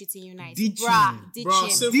guy treating you nice, Ditch bruh, him. ditch Bruh, him.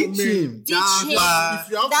 same Ditch for men. him. Ditch him. If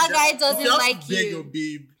you have That to- guy if doesn't you have like to beg you. your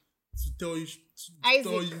babe to tell you. Isaac,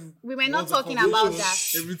 tell you we were not what's talking up, about oh, that.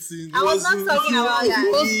 Everything. I was not talking about that.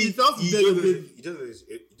 If you have to beg your babe. He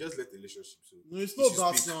just let the relationship. So No, it's he not should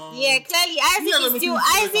that speak. now. Yeah, clearly Yeah, Isaac let is me still feel like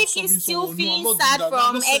I'm Isaac solving is still someone. No, I'm feeling not doing sad that. I'm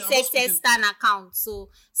from not saying- I'm not XXS speaking- Stan account. So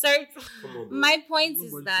sorry. Come on, bro. My point is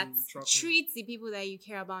Nobody that should track me. treat the people that you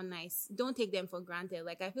care about nice. Don't take them for granted.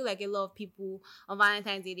 Like I feel like a lot of people on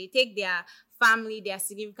Valentine's Day they take their family, their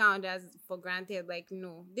significant others for granted. Like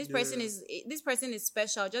no, this person is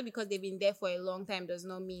special. Just because they've been there for a long time does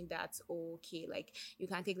not mean that okay, like you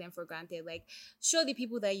can take them for granted. Like show the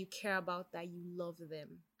people that you care about that you love them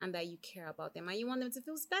and that you care about them and you want them to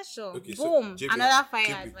feel special. Okay, Boom, so JB, another fire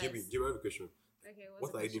JB, advice. JB, I have a question. Okay,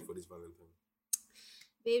 What the are you doing question? for this Valentine?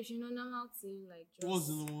 Babes, normal thing, like What's just,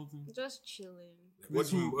 the normal thing? just chilling. What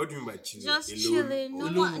do you mean by chilling? Just Alone? chilling. No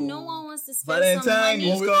Alone? one wants to spend Valentine some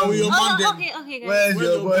money. is With coming. your man them. Okay, guys. Where's Where's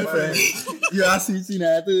your your boyfriend? You are sitting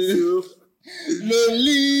at lonely.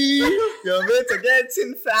 You're going to get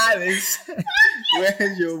in Paris.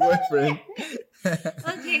 Where's your boyfriend?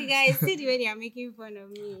 Okay, guys. See the way they are making fun of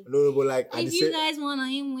me. No, but like at If the you same, guys want to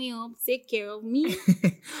him me up, take care of me.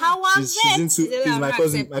 How was she's into. it? Please, my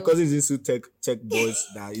cousin. My cousin is into tech boys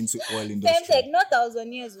that are into oil industry. Tech, not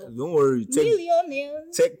thousandaires. Don't worry,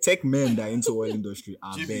 Millionaires. tech men that are into oil industry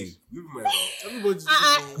are JB, big. you be my mouth. Everybody's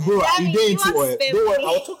Bro, That you means dey you into want to oil. spend Don't worry,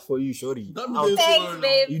 money. I'll talk for you, shorty. That means I'll- they- Thanks,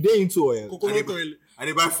 babe. You dey into oil. Coconut oil. I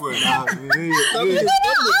dey buy fuel. Nah,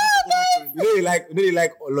 you know,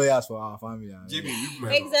 like lawyers for our family. JB, you be my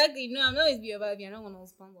mouth. Exactly. No, I'm not always be about if you're not gonna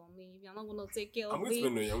spend on me, if you're not gonna take care of I'm going to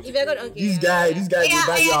me. spend on you. I'm If going you're to gonna spend on okay. This yeah. guy will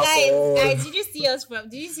buy you alcohol. Guys, did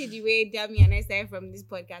you see the way Dami and I started from this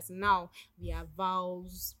podcast? Now we are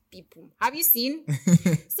vows people. Have you seen?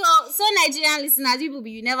 so Nigerian listeners, people,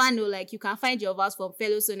 you never know. Like you can find your vows from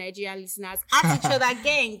fellow Nigerian listeners. Ask each other,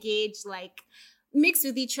 get engaged, like mix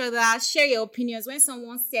with each other, share your opinions. When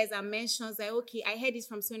someone says and mentions like, okay, I heard this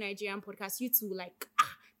from Nigerian podcast, you two like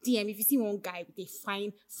DM if you see one guy with a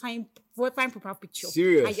fine profile picture.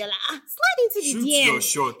 Serious? And you're like, slide into the Shoot DM. your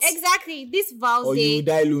shot. Exactly. This vows Or you day. will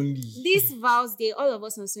die lonely. This vows day, all of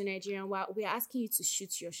us on Nigerian, we're asking you to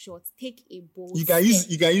shoot your shot. Take a bold You can use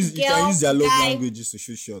Girl, their love guy. languages to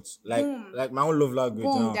shoot shots. Like Boom. like my own love language.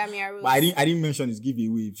 Boom, now. Damia Rose. But I didn't mention his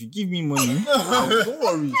giveaway. If you give me money, don't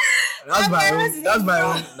worry. That's my Damia own. Rose is That's my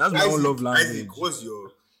own. That's my own Isaac, love language. Isaac, what's your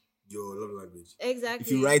love language? Exactly.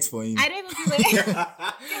 If you write for him, I don't even feel like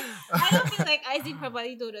I don't feel like Isaac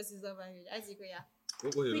properly told us his love language. Isaac, yeah.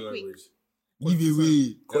 What's your love Quick. language?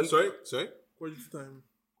 giveaway. Sorry? Quality time.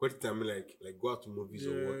 What time like go out to movies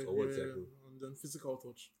or what exactly? And then physical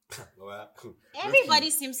touch. Everybody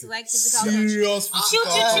seems to like physical touch. Serious physical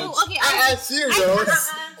Chill. touch. Okay, Isaac.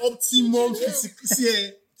 serious. Optimum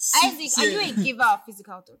physical. Isaac, are you a giver of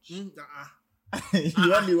physical touch? You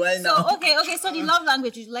want the wine now? So okay. So the love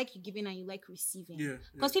language is like you giving and you like receiving. Yeah.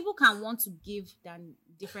 Because people can want to give than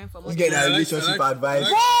different from Let's us. get I a like- relationship I like- advice.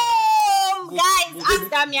 Boom, guys, ask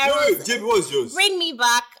Damia Wait, Rose. JB, what's yours? Bring me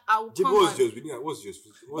back. I'll JB, come what's on. yours? What's yours?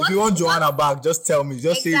 If you want Joanna back, just tell me.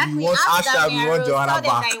 Just say you want Ask hashtag Damia we want Rose. Joanna Tell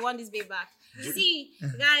them back. that you want this babe back. See,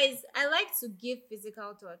 guys, I like to give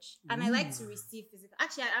physical touch and I like to receive physical.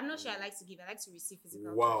 Actually, I'm not sure I like to give. I like to receive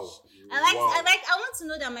physical Wow. touch. I want to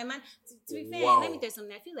know that my man. To be fair, Wow. let me tell you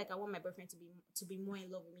something. I feel like I want my boyfriend to be more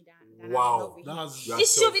in love with me than Wow. I'm in love with him. That's You are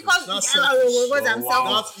It's true selfish. because That's what I'm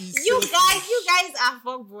Wow. selfish. that is You selfish. guys are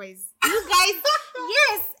fuck boys. You guys,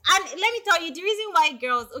 yes. And let me tell you, the reason why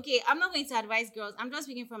girls, okay, I'm not going to advise girls. I'm just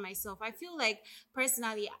speaking for myself. I feel like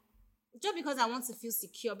personally, just because I want to feel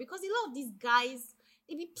secure, because a lot of these guys,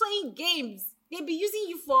 they be playing games. They be using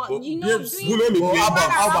you for, But babes, doing. women be Well, playing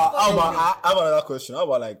I have another question. How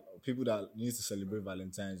about like people that need to celebrate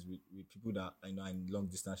Valentine's with people that are in long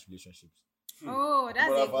distance relationships? Oh, that's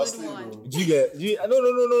But a I've asked good you, one. bro. Do you get? No.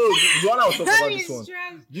 Joanna was talking That about this is one.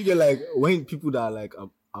 trash. Do you get like when people that are like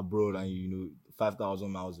abroad and 5,000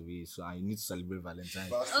 miles away, so and you need to celebrate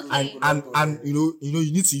Valentine's, Okay. and you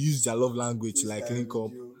need to use their love language to like link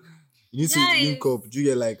up. You need to Guys. link up. Do you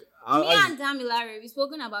get like? Me and Damilare, we've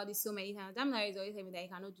spoken about this so many times. Damilare is always telling me that he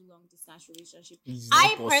cannot do long distance relationship. It's not I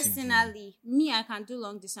possible. personally, I can do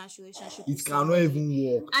long distance relationship. It with cannot somebody.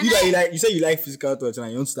 even work. And You say you like physical touch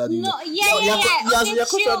and you don't start doing No, that. yeah. You're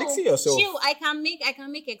contradicting yourself. Chill. I can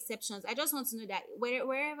make exceptions. I just want to know that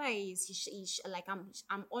wherever he is, he's like I'm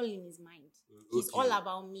all in his mind. He's Okay. all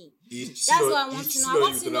about me. That's That's what I want to know. I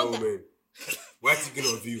want to know that. Why thinking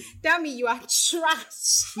of you? Tell me you are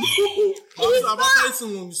trash. I'm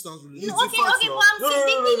advertising long distance relationship. No, okay, but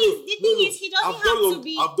the thing is, he doesn't have to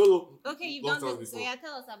be. I've done Okay, you've long done time this. So before. yeah,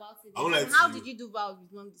 tell us about it. I won't lie And to how you. did you do vows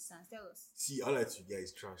with long distance? Tell us. See, I like you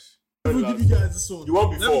guys trash. Let me give you guys this one. You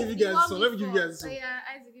want Let before? me give you guys this one. Let me give you guys this So one. yeah,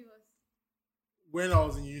 I to give us. When I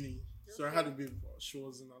was in uni, so I had a babe. She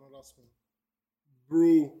was in another school.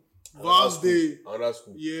 Bro, Vows Day. Another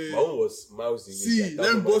school. Yeah. My own was miles away. See, Like,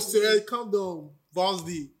 let me 1,000 bust miles away. it. Calm down. Vows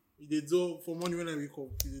Day. They do for money when I wake up.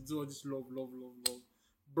 They do all this love.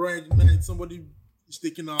 Bro, at night somebody is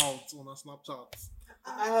taking her out on a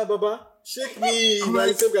Snapchat. Baba, shake me. We're in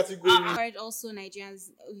the same category. Encourage also Nigerians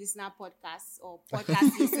listener podcasts or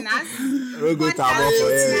podcast listeners. We'll go Podcast tabo for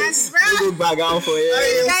listeners, it. bruh. We'll go bag out for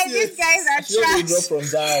it. Guys, these guys are She only drop trash. from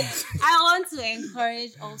that. I want to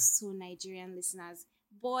encourage also Nigerian listeners,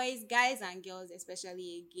 boys, guys, and girls,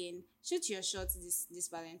 especially again, shoot your shot this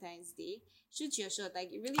Valentine's Day. Shoot your shot.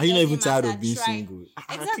 Like it really. Are you not even doesn't tired matter. of being Try. single?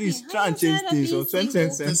 Exactly. At least How try and you change tired of things being from 20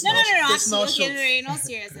 single? cents. No, Personal actually, shots. okay, not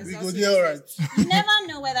serious. We not go serious. there, alright. You never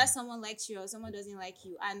know whether someone likes you or someone doesn't like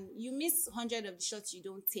you, and you miss 100 of the shots you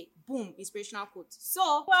don't take. Boom, inspirational quote.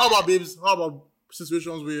 So, How about babes? How about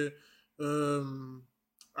situations where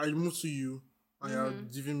I move to you and you're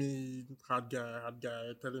giving me hard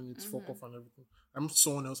guy, telling me to fuck off and everything. I move to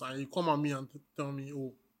someone else and you come at me and tell me,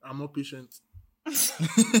 oh, I'm not patient. Bro,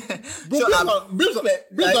 babes are like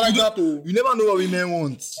that too. You never know what women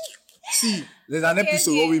want. See, There's an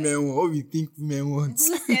episode what women want, what we think women want. who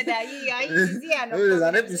said that? No, there's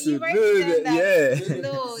an episode. No, Yeah.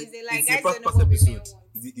 No, is it like It's guys a don't know past what women episode. want?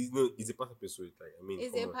 It's a past episode. Like, I mean,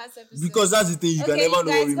 It's come a on. past episode. Because that's the thing, you can okay, never you know what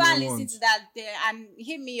guys go women and listen want. to that there and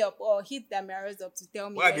hit me up or hit the mirrors up to tell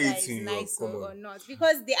me Why whether they it's hitting you up? nice Come or on. not.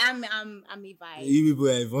 Because I'm a vibe. You people,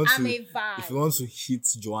 if you want I'm to, a vibe. if you want to hit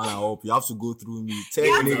Joanna up, you have to go through me. Tell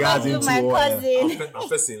You have to niggas go through into my one. cousin. I'm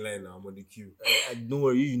first in line now. I'm on the queue. Don't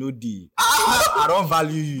worry, you know D. I don't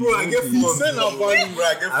value you. Bro, I get Don't fun. be- Say no value, bro.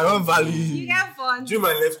 I get I don't value You you. get fun. Do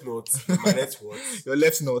my left note. My left what? Your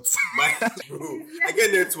left nut. My bro. I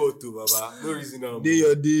get network too, Baba. No reason now. Day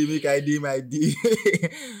your day, make I day my day.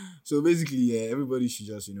 So basically, yeah, everybody should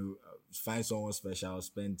just find someone special,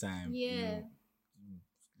 spend time. Yeah.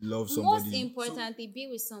 Love Most somebody. importantly, be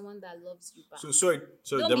with someone that loves you back. So sorry,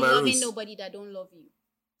 Don't be loving Damaris. nobody that don't love you.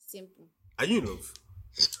 Simple. Are you in love?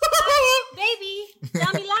 Baby,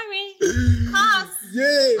 Damilare, cause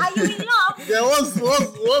yeah. are you in love? Yeah, what's our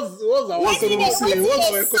What's economy saying?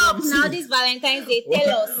 What's our economy now saying? this Valentine's Day?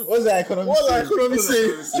 Tell us. What's the economy? What's our economy What's the saying?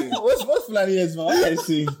 economy saying? What's Fulani heads, man? What are you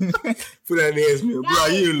saying? Put that nails, me. Bro, are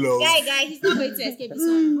you in love? Guy, he's not going to escape this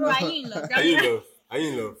one. Bro, are you in love? Are you in love? Are you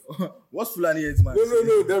in love? What's Fulani heads, man?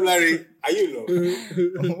 No, damn Larry. Are you in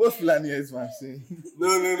love? What's Fulani heads, man? Saying? No,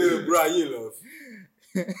 bro, are you in love?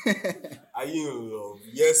 Are you in love?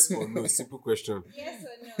 Yes or no? Simple question. Yes or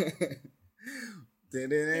no? He's He's going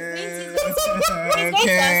to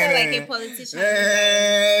answer like a politician. Joan,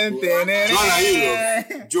 are you in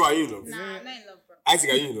love? Joe, are you in love? Nah, I'm not in love, bro. Isaac,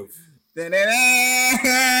 are you in love? Mommy,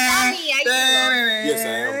 are you in love? Yes, I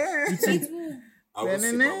am. I will say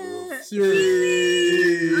I'm in love.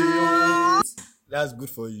 Seriously. That's good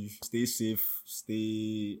for you. Stay safe.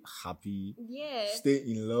 Stay happy. Yeah. Stay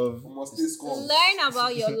in love. Must stay calm. Learn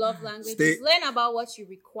about your love languages. Stay- Learn about what you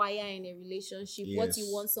require in a relationship, what Yes.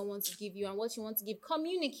 you want someone to give you, and what you want to give.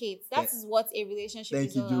 Communicate. That is what a relationship Thank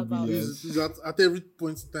is you, all Joby. about. Yes. Please, at every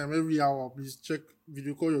point in time, every hour, please check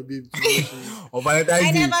video call your babe. On Valentine's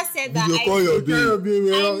I Day, never said that. video call your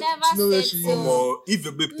babe. I never said so. Or if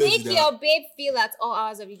your babe tells Make you that, your babe feel at all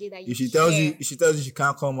hours of the day that you If she tells care. you she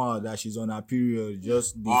can't come out, that she's on her period,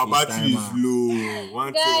 just our FaceTime battery is her. low.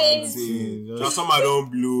 One Guys. thing. Just- Transformer don't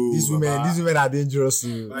blow. These Baba. women are dangerous.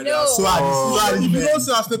 Man, No. they are So are If these you men. don't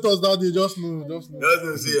see our status that day, just know. Just know. That's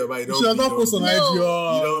not say, but You should not post on No.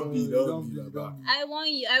 IG. You don't be, Baba. I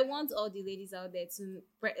want all the ladies out there to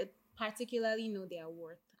particularly know their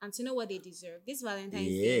worth and to know what they deserve. This Valentine's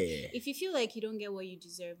Day, Yeah. if you feel like you don't get what you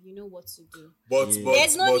deserve, you know what to do. But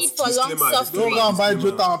There's no need for long suffering. Don't go and buy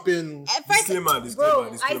Jota and Pen. Disclaimer. Bro, I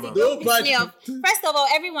Disclaimer. think Don't buy First of all,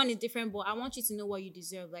 everyone is different, but I want you to know what you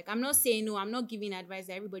deserve. Like, I'm not saying no, I'm not giving advice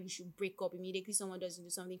that everybody should break up immediately. Someone doesn't do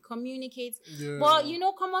something. Communicate. Yeah. But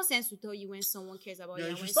common sense will tell you when someone cares about Yeah,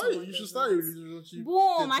 you. you And should when start. someone You should does start a not. relationship.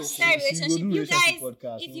 Boom, I TikTok. start a She go relationship. do You guys, relationship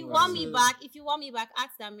podcast, if you no want worries. me back,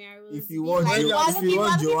 ask that Mary Rose. If you Be want like, Jo- we're if looking- you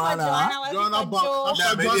want we're looking for Joanna, we're Joanna looking back. for Joe. Hashtag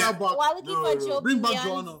Yeah, Joanna yeah. back. We're looking for Joe. Bring back Billions.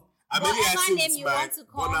 Joanna. I maybe I Whatever say name it's you my want to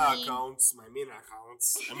call burner me. accounts, my main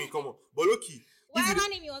accounts. I mean, come on. But Loki, Whatever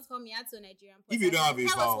name you want to call me, add to Nigerian. If you don't have a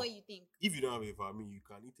tell vow. us what you think. if you don't have a family, you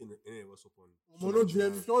can eat any of us upon. Mono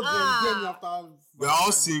DM. If you're DM me after. We're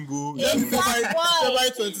all single. Yeah.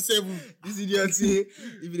 February 27. This idiot say,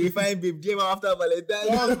 if they find babe, DM after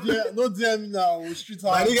Valentine's. No DM me now. Street My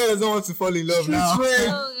hard. nigga doesn't want to fall in love Street now. red.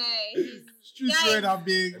 Okay. Street Guys, red and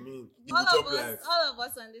big. I mean, All people of chop us, life. all of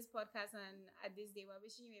us on this podcast and at this day, we're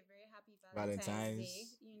wishing you a very happy Valentine's, Valentine's. Day.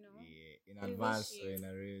 Yeah, in We advance wish or you- in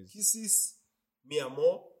arrears. Kisses, mi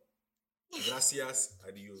amor, gracias,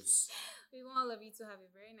 adios. We want all of you to have a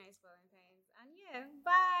very nice Valentine's. And yeah,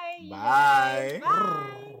 bye. you Bye.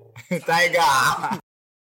 guys. Bye. Tiger.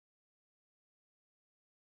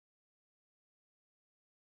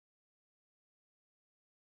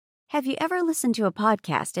 Have you ever listened to a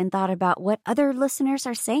podcast and thought about what other listeners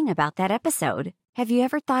are saying about that episode? Have you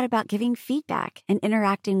ever thought about giving feedback and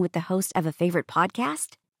interacting with the host of a favorite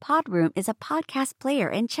podcast? Podroom is a podcast player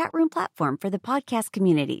and chat room platform for the podcast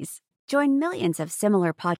communities. Join millions of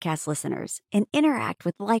similar podcast listeners and interact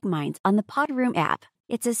with like minds on the Podroom app.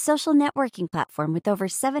 It's a social networking platform with over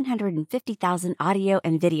 750,000 audio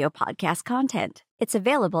and video podcast content. It's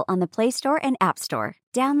available on the Play Store and App Store.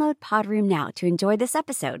 Download Podroom now to enjoy this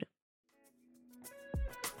episode.